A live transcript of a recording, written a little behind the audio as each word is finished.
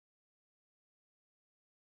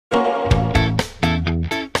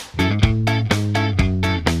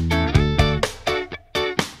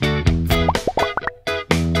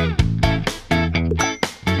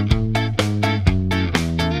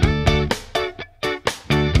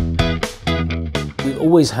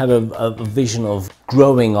always had a vision of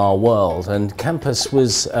growing our world, and campus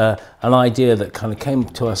was an idea that kind of came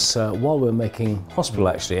to us while we were making Hospital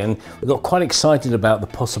actually, and we got quite excited about the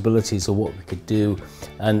possibilities of what we could do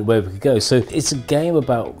and where we could go. So it's a game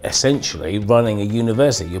about essentially running a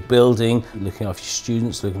university. You're building, looking after your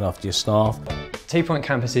students, looking after your staff. 2 Point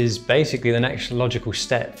Campus is basically the next logical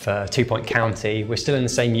step for 2 Point County. We're still in the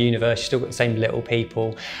same universe, still got the same little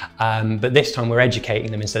people, but this time we're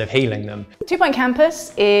educating them instead of healing them. 2 Point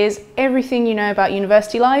Campus is everything you know about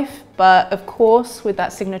university life, but of course with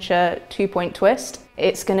that signature 2 Point twist.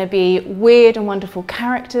 It's going to be weird and wonderful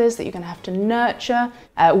characters that you're going to have to nurture,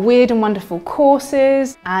 weird and wonderful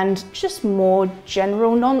courses, and just more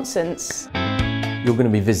general nonsense. You're going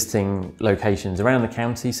to be visiting locations around the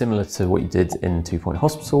county similar to what you did in 2 Point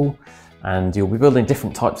Hospital, and you'll be building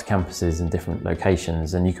different types of campuses in different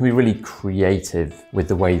locations, and you can be really creative with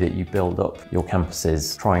the way that you build up your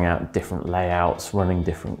campuses, trying out different layouts, running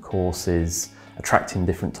different courses, attracting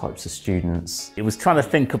different types of students. It was trying to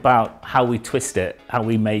think about how we twist it, how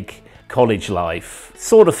we make college life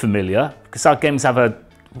sort of familiar, because our games have a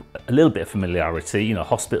little bit of familiarity. You know,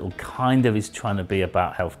 Hospital kind of is trying to be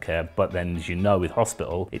about healthcare, but then, as you know, with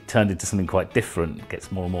Hospital, it turned into something quite different. It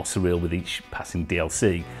gets more and more surreal with each passing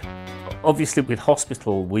DLC. Obviously, with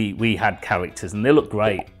Hospital, we had characters, and they looked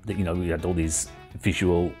great. That, you know, we had all these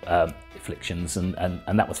visual afflictions, and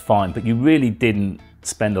that was fine. But you really didn't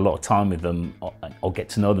spend a lot of time with them or get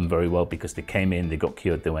to know them very well, because they came in, they got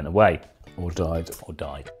cured, they went away, or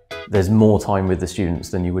died. There's more time with the students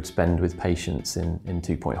than you would spend with patients in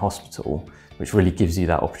 2 Point Hospital, which really gives you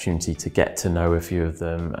that opportunity to get to know a few of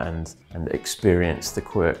them and experience the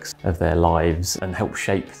quirks of their lives and help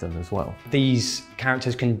shape them as well. These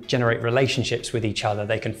characters can generate relationships with each other,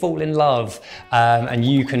 they can fall in love, and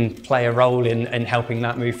you can play a role in helping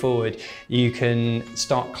that move forward. You can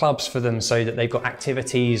start clubs for them so that they've got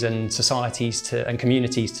activities and societies and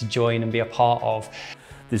communities to join and be a part of.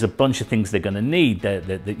 There's a bunch of things they're going to need.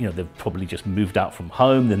 You know, they've probably just moved out from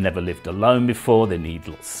home, they've never lived alone before, they need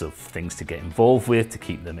lots of things to get involved with, to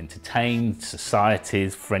keep them entertained,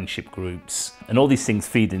 societies, friendship groups, and all these things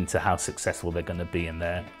feed into how successful they're going to be in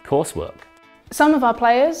their coursework. Some of our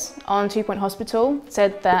players on 2 Point Hospital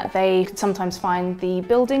said that they sometimes find the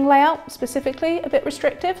building layout specifically a bit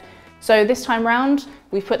restrictive. So this time round,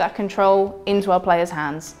 we've put that control into our players'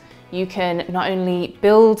 hands. You can not only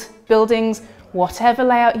build buildings whatever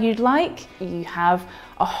layout you'd like, you have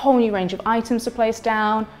a whole new range of items to place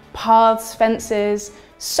down, paths, fences,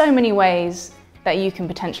 so many ways that you can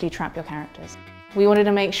potentially trap your characters. We wanted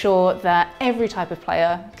to make sure that every type of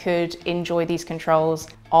player could enjoy these controls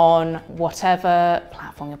on whatever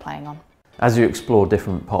platform you're playing on. As you explore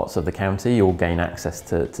different parts of the county, you'll gain access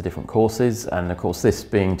to different courses, and of course this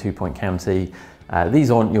being 2 Point County,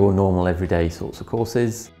 these aren't your normal everyday sorts of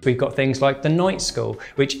courses. We've got things like the night school,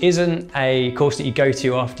 which isn't a course that you go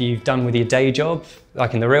to after you've done with your day job,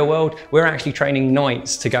 like in the real world. We're actually training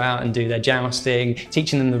knights to go out and do their jousting,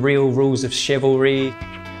 teaching them the real rules of chivalry.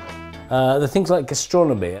 The things like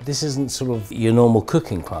gastronomy, this isn't sort of your normal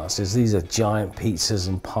cooking classes. These are giant pizzas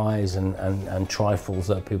and pies and trifles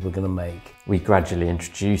that people are going to make. We gradually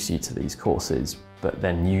introduce you to these courses, but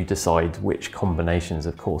then you decide which combinations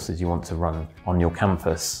of courses you want to run on your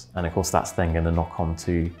campus. And of course that's then going to knock on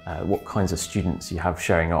to what kinds of students you have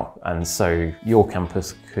showing up. And so your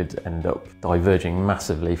campus could end up diverging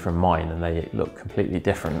massively from mine, and they look completely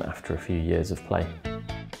different after a few years of play.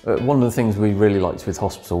 One of the things we really liked with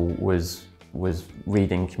Hospital was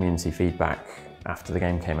reading community feedback after the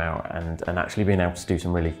game came out and actually being able to do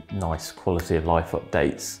some really nice quality of life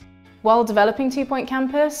updates. While developing 2 Point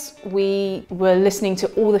Campus, we were listening to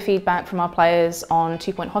all the feedback from our players on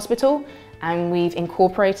 2 Point Hospital, and we've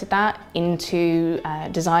incorporated that into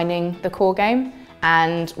designing the core game.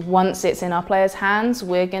 And once it's in our players' hands,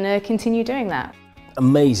 we're going to continue doing that.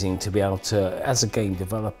 Amazing to be able to, as a game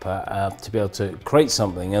developer, to be able to create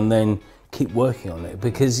something and then keep working on it,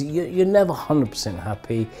 because you're never 100%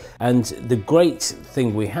 happy. And the great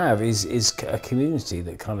thing we have is a community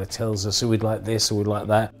that kind of tells us, oh, we'd like this or we'd like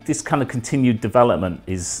that. This kind of continued development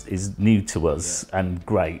is new to us and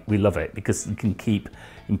great. We love it because you can keep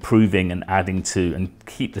improving and adding to and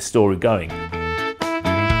keep the story going.